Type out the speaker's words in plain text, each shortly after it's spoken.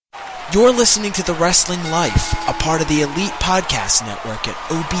You're listening to The Wrestling Life, a part of the Elite Podcast Network at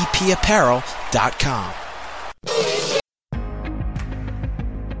obpapparel.com.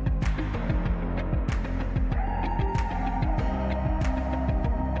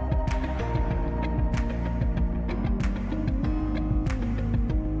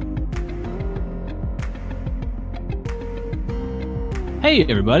 Hey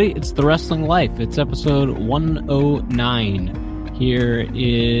everybody, it's The Wrestling Life. It's episode 109. Here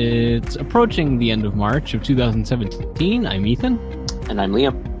it's approaching the end of March of 2017. I'm Ethan. And I'm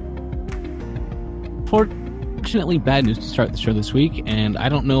Liam. Fortunately, bad news to start the show this week, and I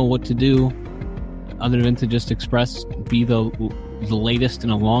don't know what to do other than to just be the latest in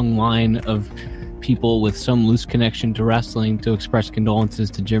a long line of people with some loose connection to wrestling to express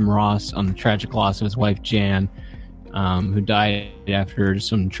condolences to Jim Ross on the tragic loss of his wife Jan, who died after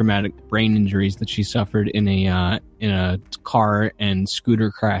some traumatic brain injuries that she suffered in a car and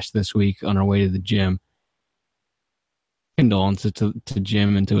scooter crash this week on her way to the gym. Condolences to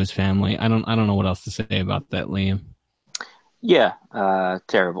Jim and to his family. I don't know what else to say about that, Liam. Yeah,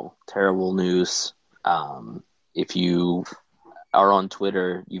 terrible news. If you are on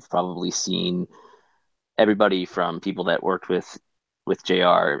Twitter, you've probably seen everybody from people that worked with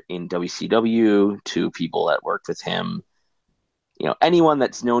JR in WCW to people that worked with him. You know, anyone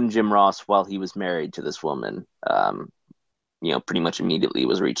that's known Jim Ross while he was married to this woman, pretty much immediately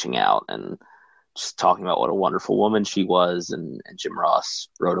was reaching out and just talking about what a wonderful woman she was. And Jim Ross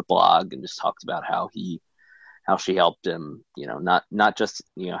wrote a blog and just talked about how she helped him, not just,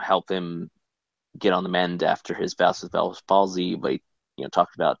 help him get on the mend after his bout with Bell's palsy, but,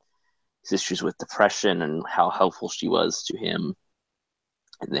 talked about his issues with depression and how helpful she was to him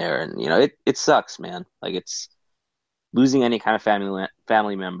in there. And, it sucks, man. Like, it's losing any kind of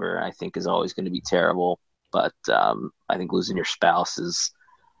family member, I think, is always going to be terrible. But I think losing your spouse is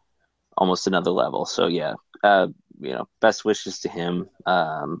almost another level. So yeah, best wishes to him.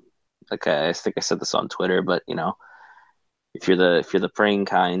 Like I think I said this on Twitter, but if you're the praying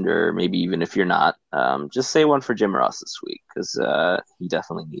kind, or maybe even if you're not, just say one for Jim Ross this week, because he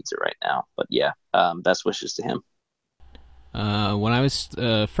definitely needs it right now. But yeah, best wishes to him. When I was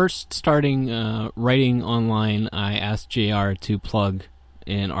first starting writing online, I asked JR to plug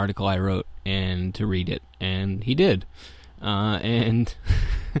an article I wrote and to read it, and he did. And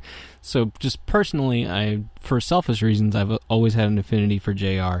so just personally, for selfish reasons, I've always had an affinity for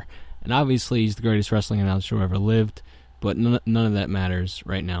JR. And obviously, he's the greatest wrestling announcer who ever lived, but none of that matters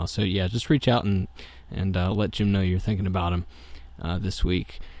right now. So yeah, just reach out and let Jim know you're thinking about him this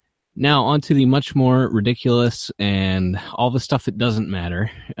week. Now, on to the much more ridiculous and all the stuff that doesn't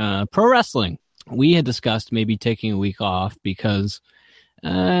matter. Pro wrestling. We had discussed maybe taking a week off because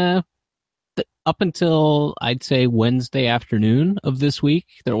up until, I'd say, Wednesday afternoon of this week,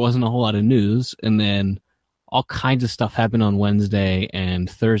 there wasn't a whole lot of news. And then all kinds of stuff happened on Wednesday and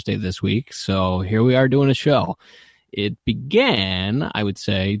Thursday this week. So here we are doing a show. It began, I would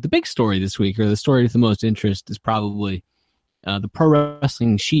say, the big story this week, or the story with the most interest, is probably the Pro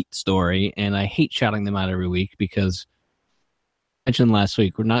Wrestling Sheet story, and I hate shouting them out every week because I mentioned last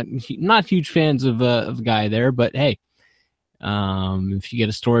week we're not huge fans of the guy there, but hey, if you get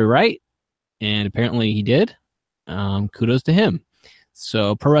a story right, and apparently he did, kudos to him.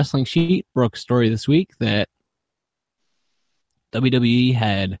 So Pro Wrestling Sheet broke a story this week that WWE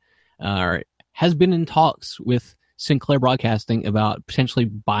has been in talks with Sinclair Broadcasting about potentially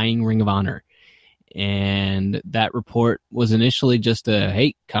buying Ring of Honor. And that report was initially just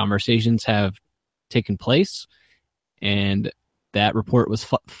hey, conversations have taken place. And that report was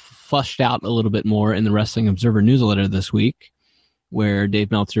flushed out a little bit more in the Wrestling Observer newsletter this week, where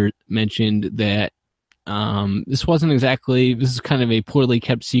Dave Meltzer mentioned that this is kind of a poorly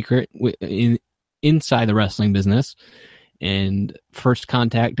kept secret inside the wrestling business. And First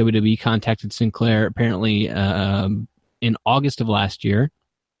Contact, WWE contacted Sinclair apparently in August of last year,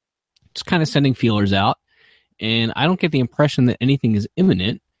 just kind of sending feelers out. And I don't get the impression that anything is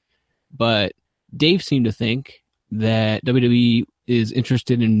imminent, but Dave seemed to think that WWE is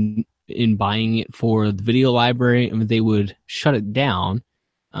interested in buying it for the video library, and they would shut it down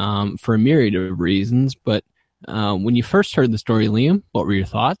for a myriad of reasons. But when you first heard the story, Liam, what were your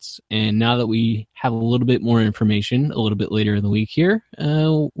thoughts? And now that we have a little bit more information a little bit later in the week here,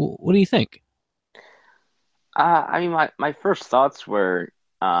 what do you think? My first thoughts were,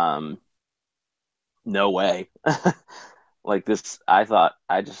 no way. Like this, I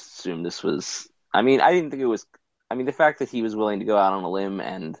just assumed this was, I didn't think it was, the fact that he was willing to go out on a limb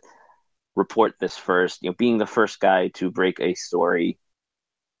and report this first, being the first guy to break a story,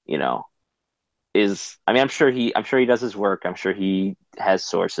 is, I mean, I'm sure he does his work. I'm sure he has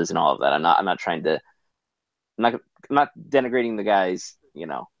sources and all of that. I'm not trying to, I'm not denigrating the guy's,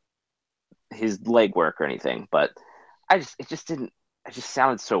 his legwork or anything, but it just didn't, it just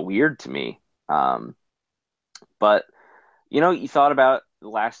sounded so weird to me. But you thought about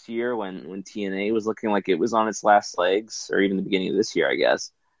last year when TNA was looking like it was on its last legs, or even the beginning of this year, I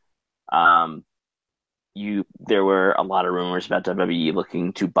guess. There were a lot of rumors about WWE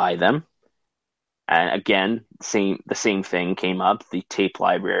looking to buy them. And again, the same thing came up, the tape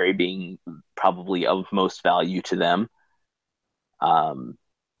library being probably of most value to them.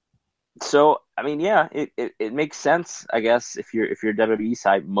 So I mean, yeah, it makes sense, I guess, if you're WWE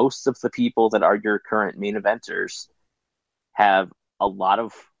side. Most of the people that are your current main eventers have a lot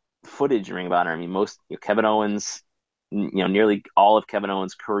of footage in Ring of Honor. I mean, Kevin Owens, nearly all of Kevin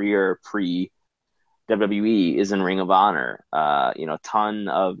Owens' career pre WWE is in Ring of Honor. Ton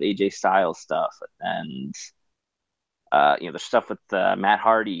of AJ Styles stuff, and there's stuff with Matt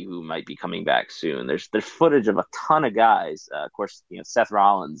Hardy, who might be coming back soon. There's footage of a ton of guys. Of course, Seth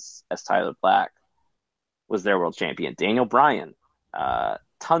Rollins as Tyler Black was their world champion. Daniel Bryan,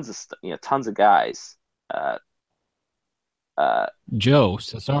 tons of guys. Joe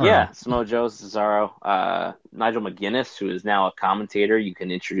Cesaro. Yeah, Samoa Joe, Cesaro, Nigel McGuinness, who is now a commentator. You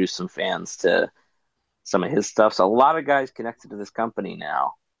can introduce some fans to some of his stuff. So a lot of guys connected to this company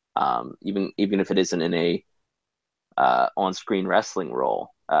now, even if it isn't in a on-screen wrestling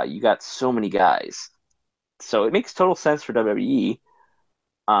role. You got so many guys. So it makes total sense for WWE.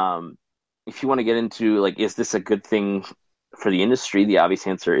 If you want to get into, like, is this a good thing for the industry? The obvious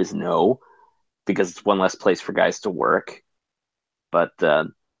answer is no, because it's one less place for guys to work. But it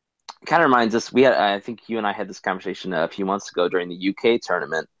kind of reminds us, I think you and I had this conversation a few months ago during the UK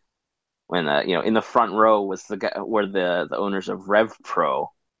tournament, when in the front row was the guy where the owners of Rev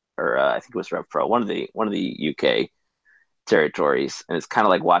Pro, or I think it was Rev Pro, one of the UK territories, and it's kind of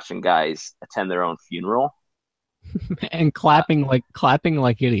like watching guys attend their own funeral and clapping like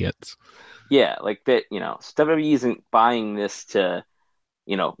idiots. Yeah, like that. WWE isn't buying this to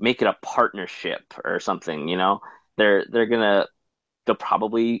make it a partnership or something. They'll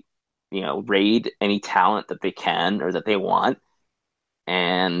probably raid any talent that they can or that they want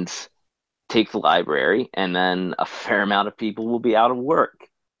and take the library, and then a fair amount of people will be out of work.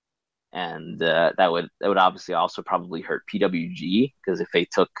 And that would obviously also probably hurt PWG, because if they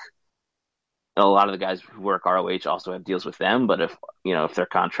took, a lot of the guys who work ROH also have deals with them, but if their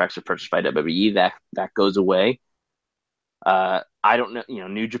contracts are purchased by WWE, that goes away. I don't know.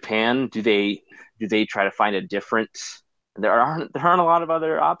 New Japan, do they try to find a different? There aren't a lot of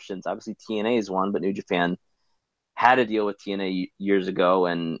other options. Obviously, TNA is one, but New Japan had a deal with TNA years ago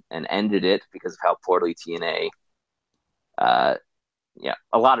and ended it because of how poorly TNA. A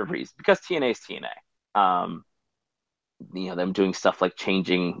lot of reasons, because TNA is TNA. Them doing stuff like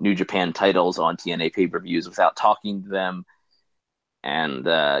changing New Japan titles on TNA pay-per-views without talking to them, and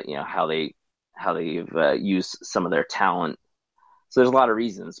how they've used some of their talent. So there's a lot of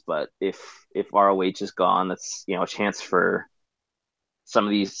reasons, but if ROH is gone, that's a chance for some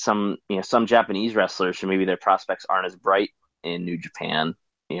Japanese wrestlers who maybe their prospects aren't as bright in New Japan.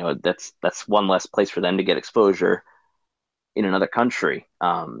 That's one less place for them to get exposure in another country.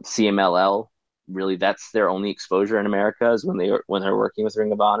 CMLL, really, that's their only exposure in America, is when they're working with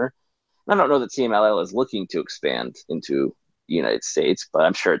Ring of Honor. And I don't know that CMLL is looking to expand into the United States, but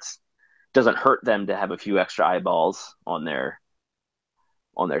I'm sure it doesn't hurt them to have a few extra eyeballs on their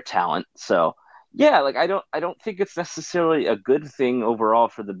talent. So yeah, like I don't think it's necessarily a good thing overall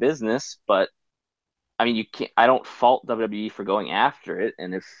for the business, but I mean, I don't fault WWE for going after it.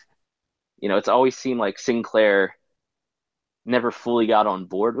 And if it's always seemed like Sinclair never fully got on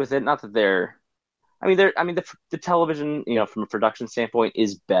board with it. Not that the television, from a production standpoint,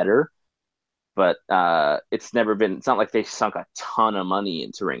 is better, but it's not like they sunk a ton of money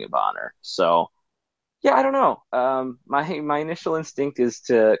into Ring of Honor. So yeah, I don't know. My initial instinct is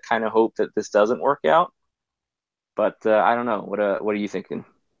to kind of hope that this doesn't work out, but I don't know. What are you thinking?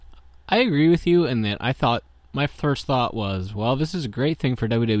 I agree with you in that my first thought was, well, this is a great thing for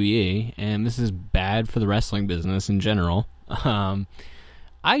WWE, and this is bad for the wrestling business in general. I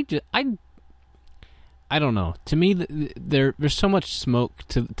don't know. To me, there's so much smoke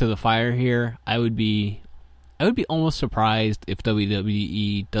to the fire here. I would be almost surprised if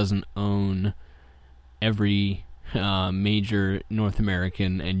WWE doesn't own every major North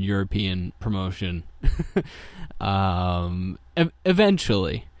American and European promotion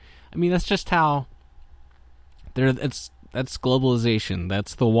eventually. I mean, that's just how that's globalization.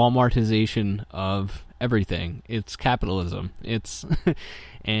 That's the Walmartization of everything. It's capitalism. It's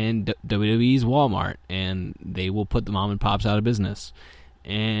and WWE's Walmart, and they will put the mom and pops out of business.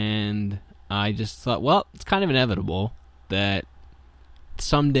 And I just thought, well, it's kind of inevitable that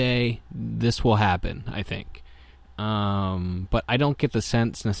someday this will happen, I think. But I don't get the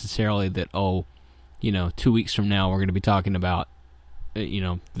sense necessarily that, 2 weeks from now we're going to be talking about,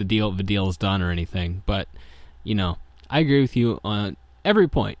 the deal is done or anything. But, I agree with you on every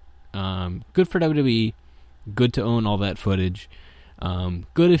point. Good for WWE. Good to own all that footage.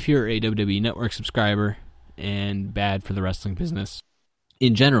 Good if you're a WWE Network subscriber, and bad for the wrestling business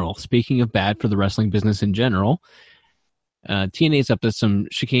in general. Speaking of bad for the wrestling business in general, TNA's up to some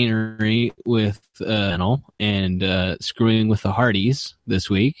chicanery with and screwing with the Hardys this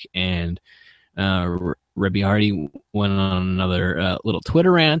week, and Rebby Hardy went on another little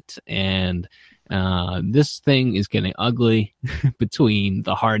Twitter rant, and this thing is getting ugly between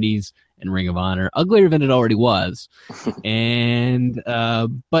the Hardys and Ring of Honor, uglier than it already was. And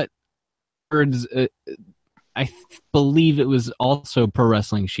but I believe it was also Pro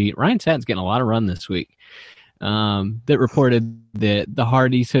Wrestling Sheet. Ryan Satin's getting a lot of run this week. That reported that the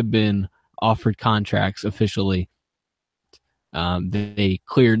Hardys have been offered contracts officially. They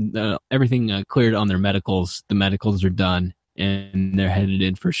cleared everything, cleared on their medicals. The medicals are done, and they're headed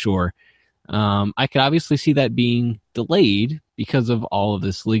in for sure. I could obviously see that being delayed because of all of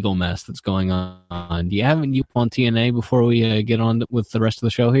this legal mess that's going on. Do you have any on TNA before we get on with the rest of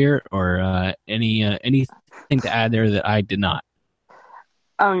the show here, or anything to add there that I did not?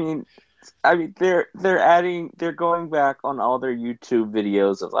 I mean, they're going back on all their YouTube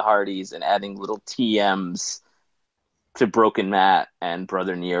videos of the Hardys and adding little TMs to Broken Matt and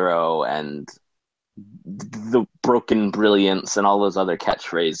Brother Nero and the Broken Brilliance and all those other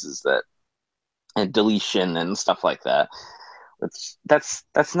catchphrases and deletion and stuff like that.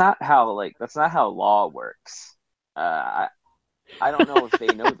 That's not how law works. I don't know if they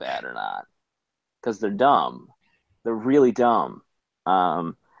know that or not, because they're dumb. They're really dumb.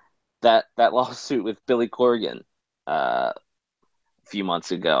 That lawsuit with Billy Corgan a few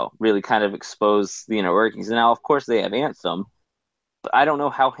months ago really kind of exposed the inner workings. And now, of course, they have Anthem, but I don't know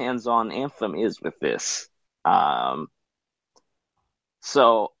how hands-on Anthem is with this.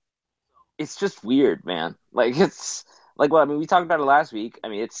 So it's just weird, man. Like, it's like, well, I mean, we talked about it last week. I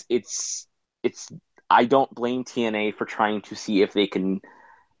mean, it's I don't blame TNA for trying to see if they can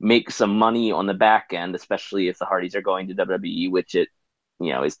make some money on the back end, especially if the Hardys are going to WWE, which it,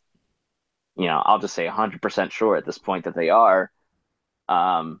 is, I'll just say 100% sure at this point that they are.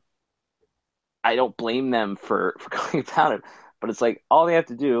 I don't blame them for going about it, but it's like all they have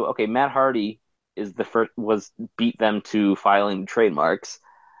to do. Okay, Matt Hardy is beat them to filing trademarks,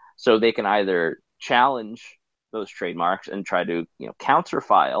 so they can either challenge those trademarks and try to counter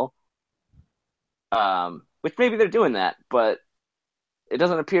file, which maybe they're doing that, but it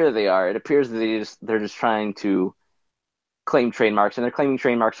doesn't appear that they are. It appears that they're just trying to claim trademarks, and they're claiming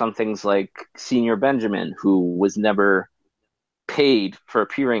trademarks on things like Senior Benjamin, who was never paid for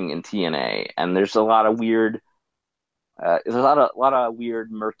appearing in TNA, and there's a lot of weird,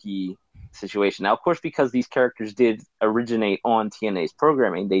 murky situation. Now, of course, because these characters did originate on TNA's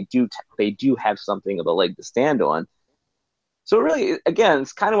programming, they do have something of a leg to stand on. So really, again,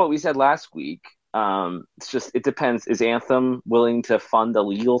 it's kind of what we said last week. It's just, it depends. Is Anthem willing to fund a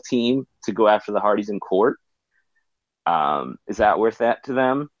legal team to go after the Hardys in court? Is that worth that to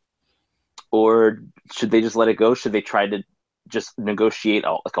them? Or should they just let it go? Should they try to just negotiate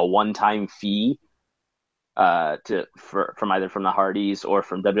a one-time fee from either from the Hardys or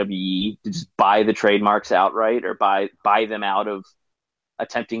from WWE to just buy the trademarks outright, or buy them out of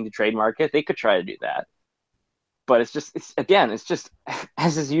attempting to trademark it? They could try to do that. But it's just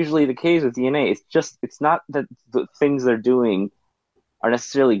as is usually the case with TNA. It's not that the things they're doing are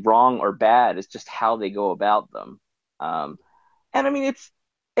necessarily wrong or bad. It's just how they go about them. And I mean, it's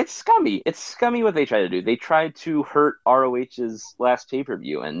scummy. It's scummy what they try to do. They tried to hurt ROH's last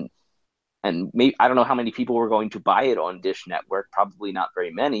pay-per-view, and maybe, I don't know how many people were going to buy it on Dish Network. Probably not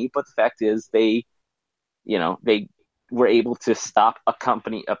very many. But the fact is, they were able to stop a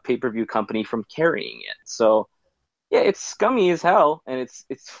pay-per-view company from carrying it. So yeah, it's scummy as hell, and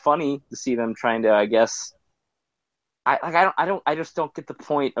it's funny to see them trying to, I guess. I just don't get the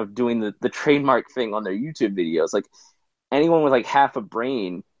point of doing the trademark thing on their YouTube videos. Like, anyone with like half a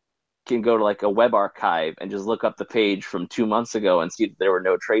brain can go to like a web archive and just look up the page from 2 months ago and see that there were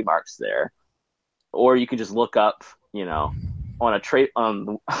no trademarks there. Or you can just look up, on a trade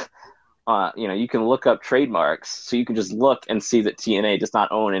you can look up trademarks, so you can just look and see that TNA does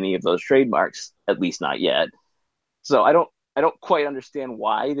not own any of those trademarks, at least not yet. So I don't I don't quite understand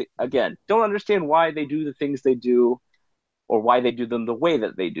why. Don't understand why they do the things they do, or why they do them the way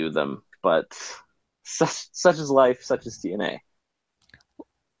that they do them. But such is life, such is TNA.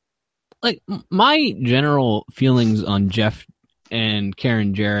 Like, my general feelings on Jeff and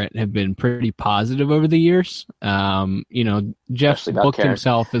Karen Jarrett have been pretty positive over the years. Jeff booked Karen.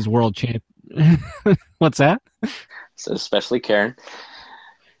 himself as world champ. What's that? So especially Karen.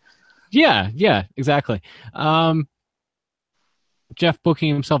 Yeah, exactly. Jeff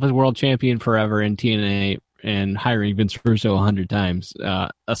booking himself as world champion forever in TNA and hiring Vince Russo 100 times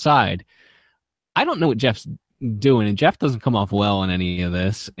aside, I don't know what Jeff's doing, and Jeff doesn't come off well in any of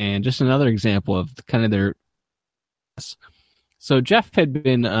this. And just another example of kind of their. So Jeff had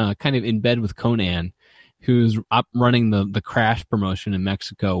been kind of in bed with Conan, who's running the Crash promotion in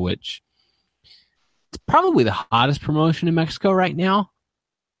Mexico, which is probably the hottest promotion in Mexico right now.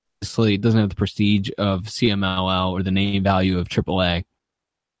 Obviously, it doesn't have the prestige of CMLL or the name value of AAA,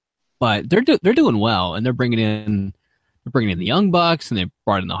 but they're doing well, and they're bringing in the Young Bucks, and they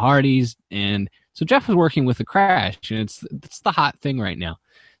brought in the Hardys, and so Jeff was working with the Crash, and it's the hot thing right now.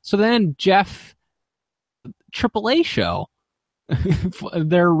 So then Jeff, AAA show,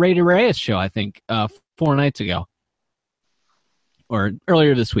 their Rey de Reyes show, I think 4 nights ago, or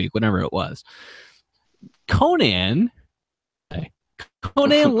earlier this week, whenever it was. Conan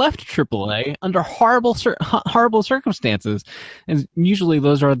left AAA under horrible circumstances, and usually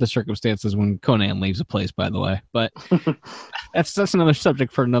those are the circumstances when Conan leaves a place, by the way. But that's another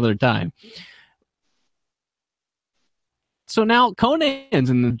subject for another time. So now Conan's,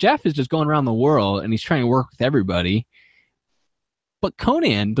 and Jeff is just going around the world, and he's trying to work with everybody. But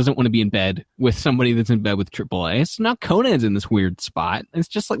Conan doesn't want to be in bed with somebody that's in bed with AAA. So now Conan's in this weird spot. It's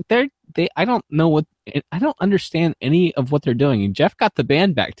just like I don't understand any of what they're doing. And Jeff got the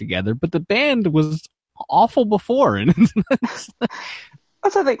band back together, but the band was awful before. And that's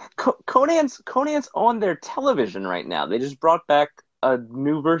the thing. Conan's on their television right now. They just brought back a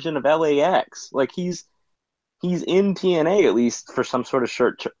new version of LAX. Like he's in TNA at least for some sort of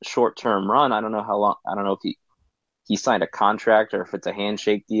short-term run. I don't know how long. I don't know if he signed a contract or if it's a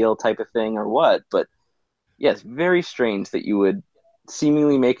handshake deal type of thing or what. But yeah, it's very strange that you would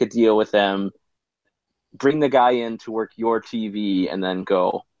seemingly make a deal with them, bring the guy in to work your TV, and then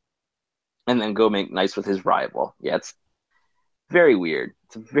go make nice with his rival. Yeah, it's very weird.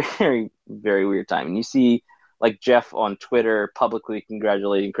 It's a very, very weird time. And you see like Jeff on Twitter publicly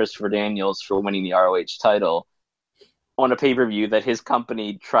congratulating Christopher Daniels for winning the ROH title on a pay-per-view that his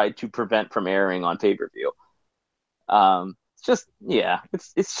company tried to prevent from airing on pay-per-view. It's just,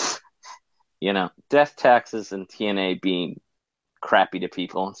 death, taxes, and TNA being crappy to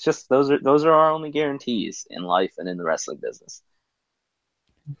people. It's just those are our only guarantees in life and in the wrestling business.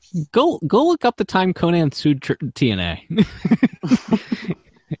 Go look up the time Conan sued TNA.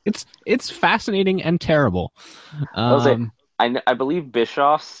 It's fascinating and terrible. I believe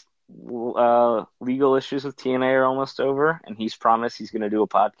Bischoff's legal issues with TNA are almost over, and he's promised he's going to do a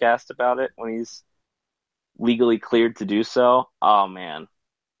podcast about it when he's legally cleared to do so. Oh man,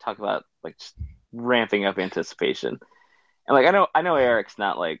 talk about like just ramping up anticipation. And like I know Eric's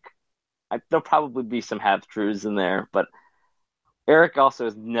not like there'll probably be some half truths in there, but Eric also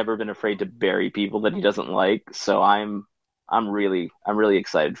has never been afraid to bury people that he doesn't like. So I'm really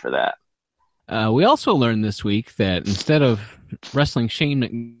excited for that. We also learned this week that instead of wrestling Shane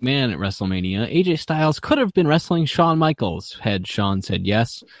McMahon at WrestleMania, AJ Styles could have been wrestling Shawn Michaels. Had Shawn said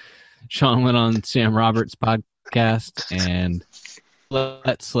yes. Shawn went on Sam Roberts' podcast and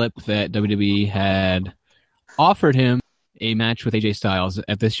let slip that WWE had offered him a match with AJ Styles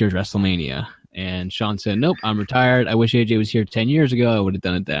at this year's WrestleMania. And Shawn said, nope, I'm retired. I wish AJ was here 10 years ago. I would have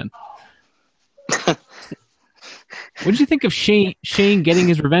done it then. What did you think of Shane getting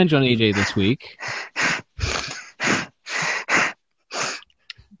his revenge on AJ this week?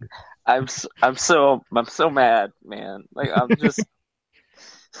 I'm so mad, man. Like I'm just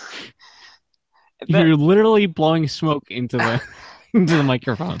You're literally blowing smoke into the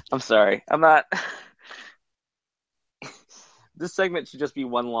microphone. I'm sorry. I'm not. This segment should just be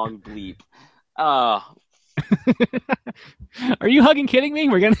one long bleep. Are you hugging kidding me?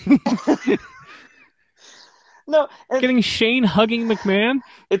 We're getting no getting Shane hugging McMahon.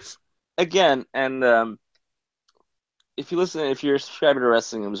 It's again, and if you're a subscriber to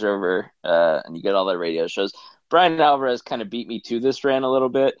Wrestling Observer, and you get all their radio shows, Brian Alvarez kind of beat me to this rant a little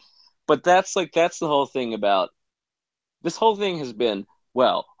bit, but that's the whole thing about this whole thing has been,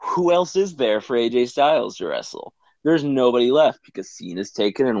 well, who else is there for AJ Styles to wrestle? There's nobody left because Cena's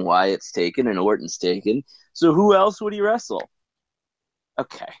taken and Wyatt's taken and Orton's taken. So who else would he wrestle?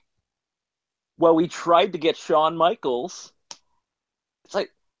 Okay. Well, we tried to get Shawn Michaels It's like,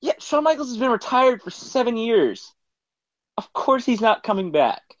 yeah, Shawn Michaels has been retired for 7 years. Of course he's not coming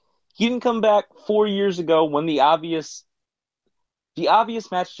back. He didn't come back 4 years ago when the obvious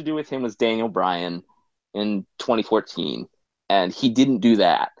match to do with him was Daniel Bryan in 2014, and he didn't do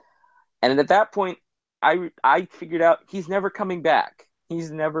that. And at that point, I figured out he's never coming back. He's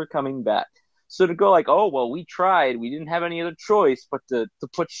never coming back. So to go like, oh, well, we tried. We didn't have any other choice but to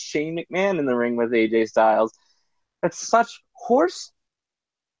put Shane McMahon in the ring with AJ Styles. That's such horse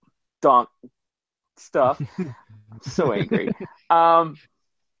donk stuff. I'm so angry. And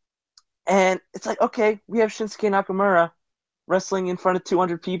it's like, okay, we have Shinsuke Nakamura wrestling in front of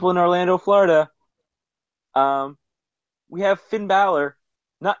 200 people in Orlando, Florida. We have Finn Balor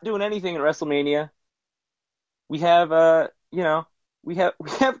not doing anything at WrestleMania. We have, we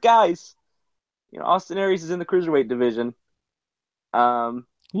have guys. Austin Aries is in the cruiserweight division.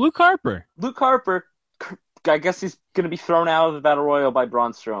 Luke Harper. I guess he's going to be thrown out of the Battle Royal by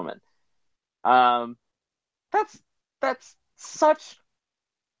Braun Strowman. That's such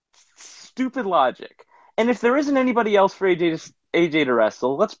stupid logic. And if there isn't anybody else for AJ to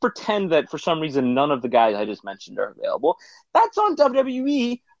wrestle, let's pretend that for some reason none of the guys I just mentioned are available. That's on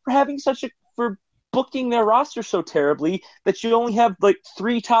WWE for booking their roster so terribly that you only have like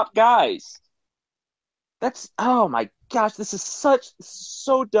 3 top guys. Oh my gosh, this is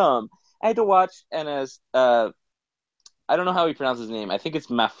so dumb. I had to watch, and as I don't know how he pronounces his name. I think it's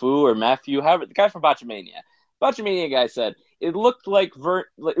Mafu or Matthew, however, the guy from Botchamania. Botchamania guy said it looked like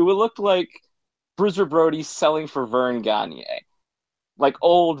Bruiser Brody selling for Vern Gagne, like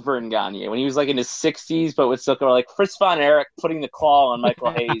old Vern Gagne when he was like in his 60s, but with still like Fritz Von Erich putting the claw on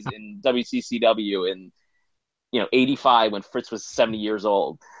Michael Hayes in WCCW in 85 when Fritz was 70 years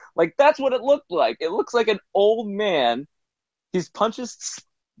old. Like that's what it looked like. It looks like an old man. His punches,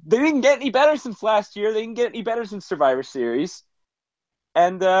 they didn't get any better since last year. They didn't get any better since Survivor Series.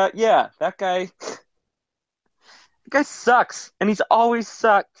 And that guy sucks, and he's always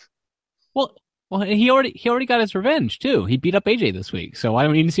sucked. Well, he already got his revenge too. He beat up AJ this week, so I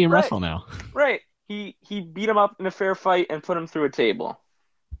don't need to see him wrestle now. Right. He beat him up in a fair fight and put him through a table.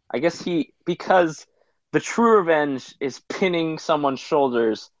 I guess because the true revenge is pinning someone's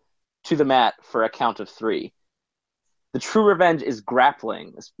shoulders to the mat for a count of 3. The true revenge is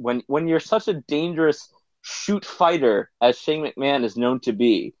grappling. When you're such a dangerous shoot fighter as Shane McMahon is known to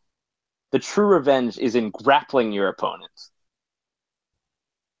be, the true revenge is in grappling your opponent.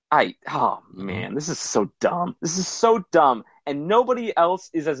 Oh man, this is so dumb. This is so dumb, and nobody else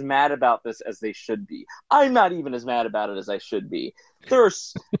is as mad about this as they should be. I'm not even as mad about it as I should be.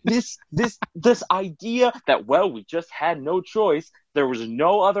 There's this idea that, well, we just had no choice. There was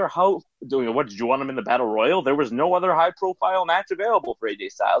no other hope. What, did you want him in the Battle Royal? There was no other high-profile match available for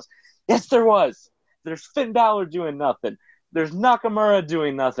AJ Styles. Yes, there was. There's Finn Balor doing nothing. There's Nakamura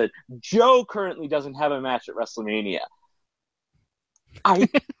doing nothing. Joe currently doesn't have a match at WrestleMania. I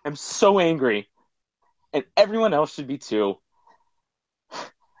am so angry, and everyone else should be too.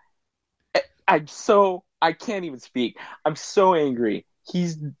 I can't even speak. I'm so angry.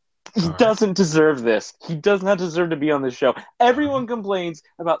 He doesn't deserve this. He does not deserve to be on this show. Everyone complains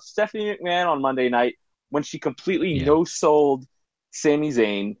about Stephanie McMahon on Monday night when she completely no-sold Sami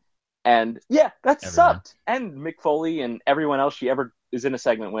Zayn. And that sucked. And Mick Foley and everyone else she ever is in a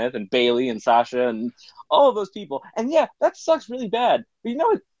segment with, and Bayley and Sasha and all of those people. And that sucks really bad. But you know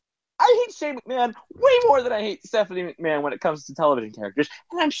what? I hate Shane McMahon way more than I hate Stephanie McMahon when it comes to television characters.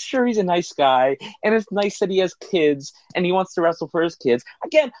 And I'm sure he's a nice guy, and it's nice that he has kids, and he wants to wrestle for his kids.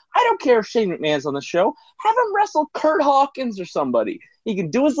 Again, I don't care if Shane McMahon's on the show. Have him wrestle Kurt Hawkins or somebody. He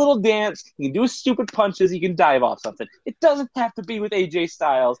can do his little dance, he can do his stupid punches, he can dive off something. It doesn't have to be with AJ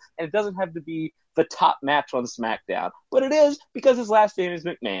Styles, and it doesn't have to be the top match on SmackDown. But it is because his last name is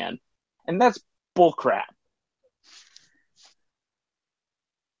McMahon. And that's bullcrap.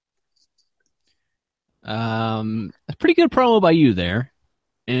 A pretty good promo by you there.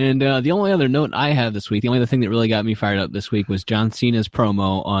 And the only other note I have this week, the only other thing that really got me fired up this week was John Cena's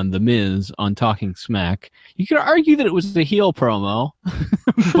promo on The Miz on Talking Smack. You could argue that it was a heel promo,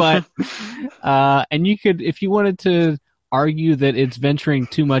 but and you could, if you wanted to argue that it's venturing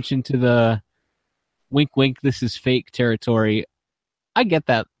too much into the wink wink, this is fake territory, I get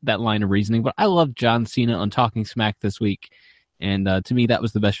that line of reasoning, but I love John Cena on Talking Smack this week. And to me, that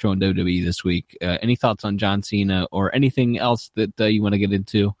was the best show in WWE this week. Any thoughts on John Cena or anything else that you want to get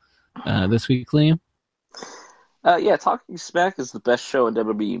into this week, Liam? Talking Smack is the best show in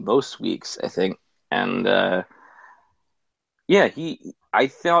WWE most weeks, I think. And I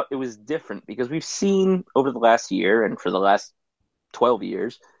thought it was different because we've seen over the last year and for the last 12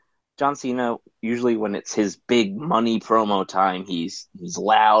 years, John Cena, usually when it's his big money promo time, he's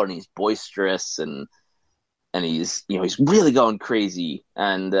loud and he's boisterous and he's he's really going crazy,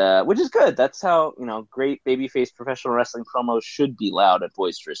 and which is good. That's how great babyface professional wrestling promos should be, loud and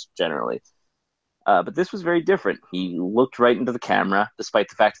boisterous generally. But this was very different. He looked right into the camera, despite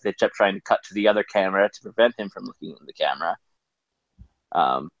the fact that they kept trying to cut to the other camera to prevent him from looking into the camera.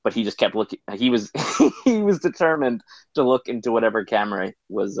 But he just kept looking. He was he was determined to look into whatever camera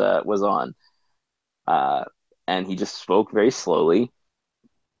was on, and he just spoke very slowly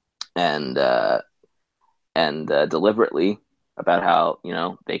and deliberately about how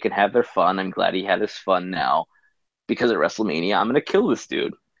they can have their fun. I'm glad he had his fun now because at WrestleMania I'm gonna kill this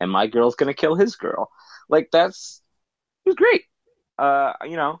dude and my girl's gonna kill his girl. Like it was great.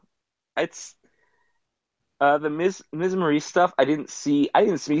 It's. The Miz and Maurice stuff, I didn't see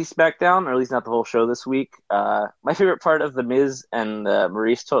Smackdown, or at least not the whole show this week. My favorite part of the Miz and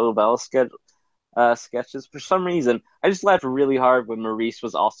Maurice Total Bella sketches, for some reason, I just laughed really hard when Maurice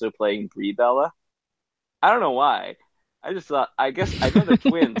was also playing Brie Bella. I don't know why. I just thought, I guess I know they're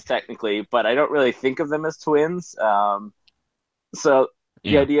twins technically, but I don't really think of them as twins. So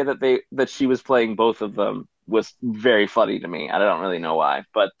the idea that she was playing both of them was very funny to me. I don't really know why,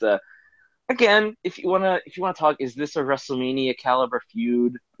 but. Again, if you wanna talk, is this a WrestleMania caliber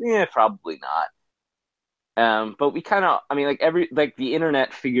feud? Yeah, probably not. But we kind of, the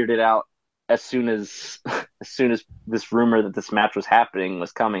internet figured it out as soon as this rumor that this match was happening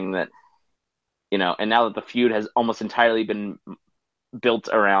was coming. That and now that the feud has almost entirely been built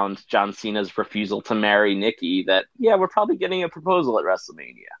around John Cena's refusal to marry Nikki, that we're probably getting a proposal at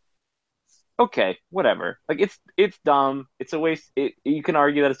WrestleMania. Okay, whatever. Like it's dumb. It's a waste. You can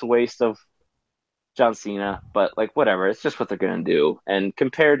argue that it's a waste of John Cena, but whatever, it's just what they're gonna do. And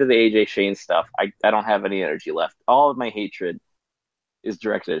compared to the AJ Shane stuff, I don't have any energy left. All of my hatred is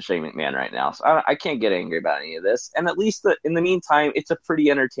directed at Shane McMahon right now, so I can't get angry about any of this. And at least in the meantime, it's a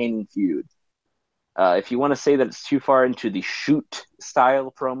pretty entertaining feud. If you want to say that it's too far into the shoot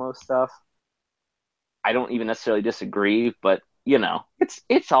style promo stuff, I don't even necessarily disagree, but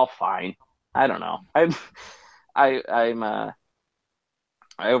it's all fine. I don't know.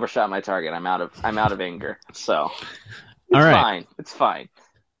 I overshot my target. I'm out of anger. So it's fine.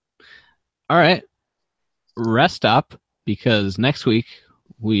 All right. Rest up, because next week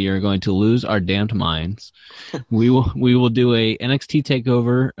we are going to lose our damned minds. we will do a NXT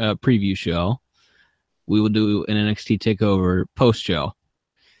Takeover preview show. We will do an NXT Takeover post show.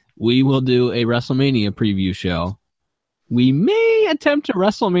 We will do a WrestleMania preview show. We may attempt a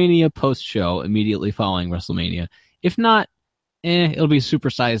WrestleMania post show immediately following WrestleMania. If not, it'll be a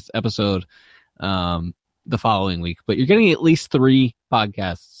supersized episode the following week. But you're getting at least 3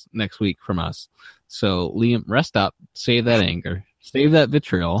 podcasts next week from us. So, Liam, rest up. Save that anger. Save that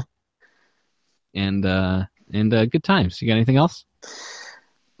vitriol. And good times. You got anything else?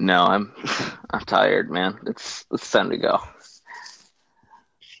 No, I'm tired, man. It's time to go.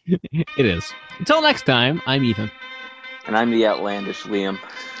 It is. Until next time, I'm Ethan. And I'm the outlandish Liam.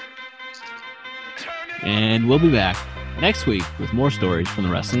 And we'll be back next week with more stories from the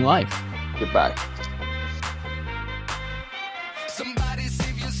wrestling life. Goodbye. Somebody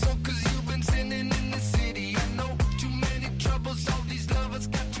save your soul, 'cause you've been sinning in the city. I know too many troubles, all these lovers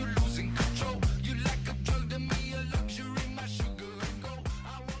got you losing control. You like a drug to me, a luxury, my sugar and gold.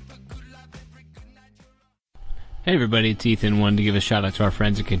 I want the good life every good night. Hey everybody, it's Ethan. Wanted to give a shout out to our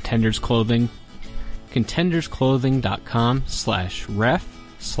friends at Contenders Clothing.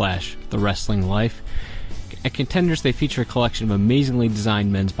 ContendersClothing.com/ref/The Wrestling Life. At Contenders, they feature a collection of amazingly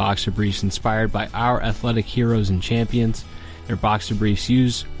designed men's boxer briefs inspired by our athletic heroes and champions. Their boxer briefs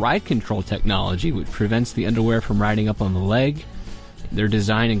use ride control technology, which prevents the underwear from riding up on the leg. Their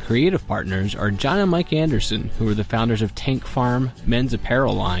design and creative partners are John and Mike Anderson, who are the founders of Tank Farm men's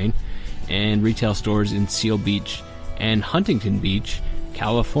apparel line and retail stores in Seal Beach and Huntington Beach,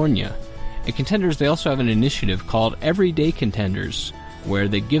 California. At Contenders, they also have an initiative called Everyday Contenders, where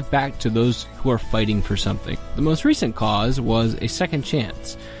they give back to those who are fighting for something. The most recent cause was a second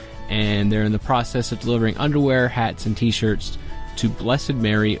chance, and they're in the process of delivering underwear, hats, and t-shirts to Blessed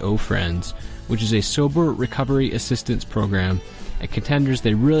Mary O Friends, which is a sober recovery assistance program. At Contenders,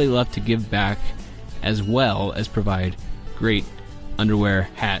 they really love to give back as well as provide great underwear,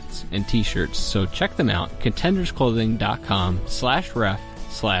 hats, and t-shirts. So check them out,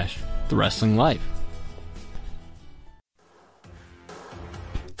 contendersclothing.com/ref/The Wrestling Life.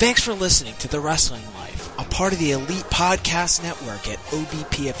 Thanks for listening to The Wrestling Life, a part of the Elite Podcast Network at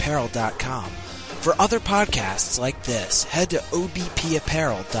obpapparel.com. For other podcasts like this, head to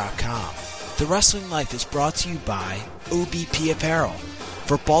obpapparel.com. The Wrestling Life is brought to you by OBP Apparel.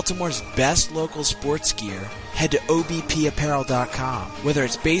 For Baltimore's best local sports gear, head to obpapparel.com. Whether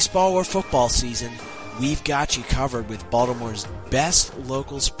it's baseball or football season, we've got you covered with Baltimore's best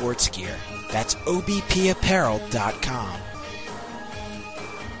local sports gear. That's obpapparel.com.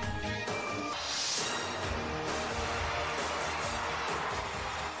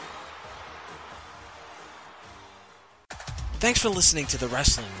 Thanks for listening to The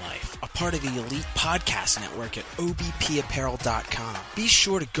Wrestling Life, a part of the Elite Podcast Network at obpapparel.com. Be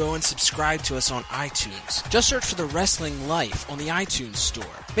sure to go and subscribe to us on iTunes. Just search for The Wrestling Life on the iTunes store.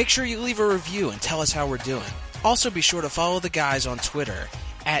 Make sure you leave a review and tell us how we're doing. Also be sure to follow the guys on Twitter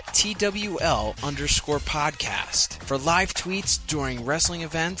at TWL_podcast for live tweets during wrestling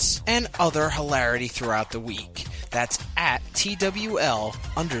events and other hilarity throughout the week. That's at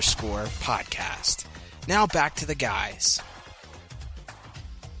TWL_podcast. Now back to the guys.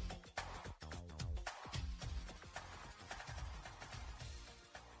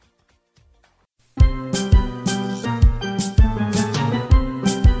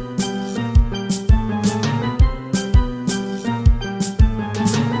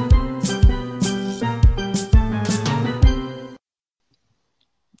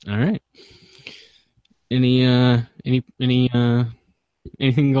 All right. Anything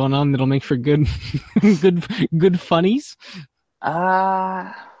going on that'll make for good funnies?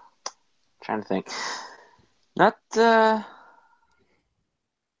 Trying to think. Not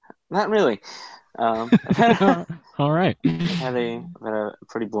really. All right. I've had a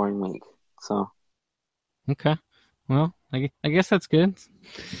pretty boring week. So. Okay. Well, I guess that's good.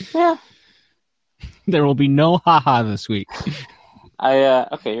 Yeah. There will be no haha this week. Okay,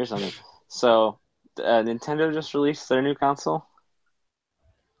 here's something. So, Nintendo just released their new console.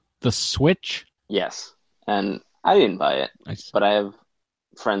 The Switch? Yes, and I didn't buy it, but I have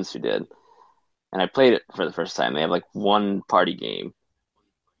friends who did, and I played it for the first time. They have like one party game.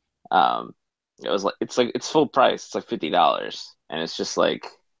 It's full price. It's like $50, and it's just like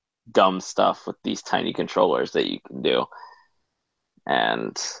dumb stuff with these tiny controllers that you can do,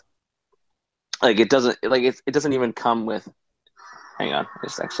 and like it doesn't even come with. Hang on, I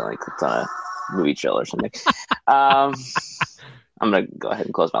just accidentally clicked on a movie trailer or something. I'm gonna go ahead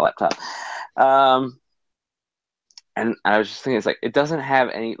and close my laptop. And I was just thinking, it's like it doesn't have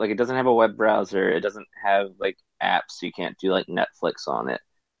any, like it doesn't have a web browser. It doesn't have like apps, so you can't do like Netflix on it,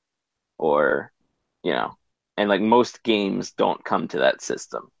 or and like most games don't come to that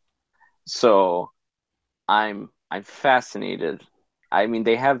system. So I'm fascinated. I mean,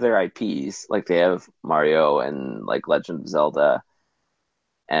 they have their IPs, like they have Mario and like Legend of Zelda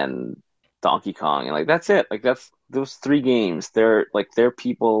and Donkey Kong, and like that's it. Like that's those three games. They're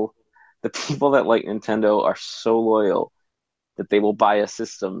people, the people that like Nintendo are so loyal that they will buy a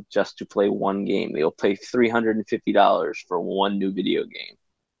system just to play one game. They will pay $350 for one new video game.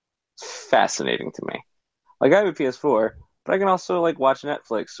 It's fascinating to me. Like I have a PS4, but I can also like watch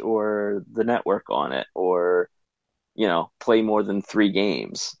Netflix or the network on it, or play more than 3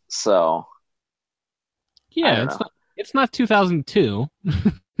 games. So yeah, it's not 2002.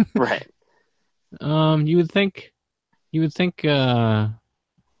 Right. You would think companies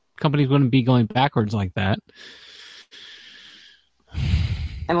wouldn't be going backwards like that.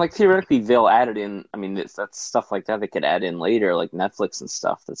 And like theoretically they'll add it in. I mean, that's stuff like that they could add in later, like Netflix and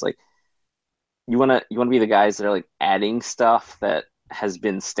stuff. That's like you want to be the guys that are like adding stuff that has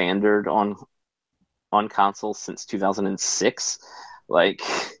been standard on consoles since 2006. Like,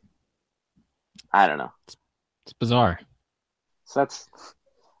 I don't know. It's bizarre. So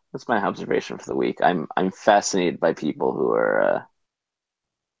that's my observation for the week. I'm fascinated by people who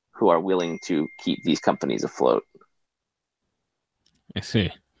are willing to keep these companies afloat. I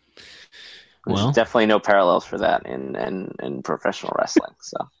see. There's definitely no parallels for that in professional wrestling.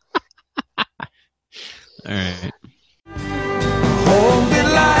 So, all right. Whole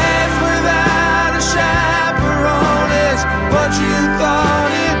good life without a chaperone is what you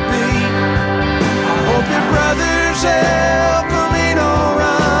thought it'd be. I hope your brother's El Camino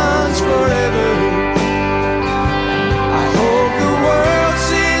runs forever. I hope the world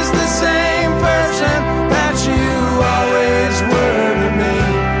sees the same person that you always were to me.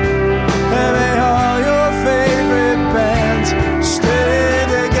 And may all your favorite bands stay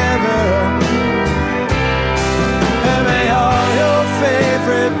together. And may all your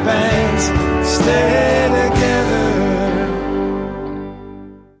favorite bands stay together.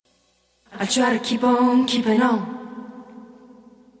 I try to keep on keeping on.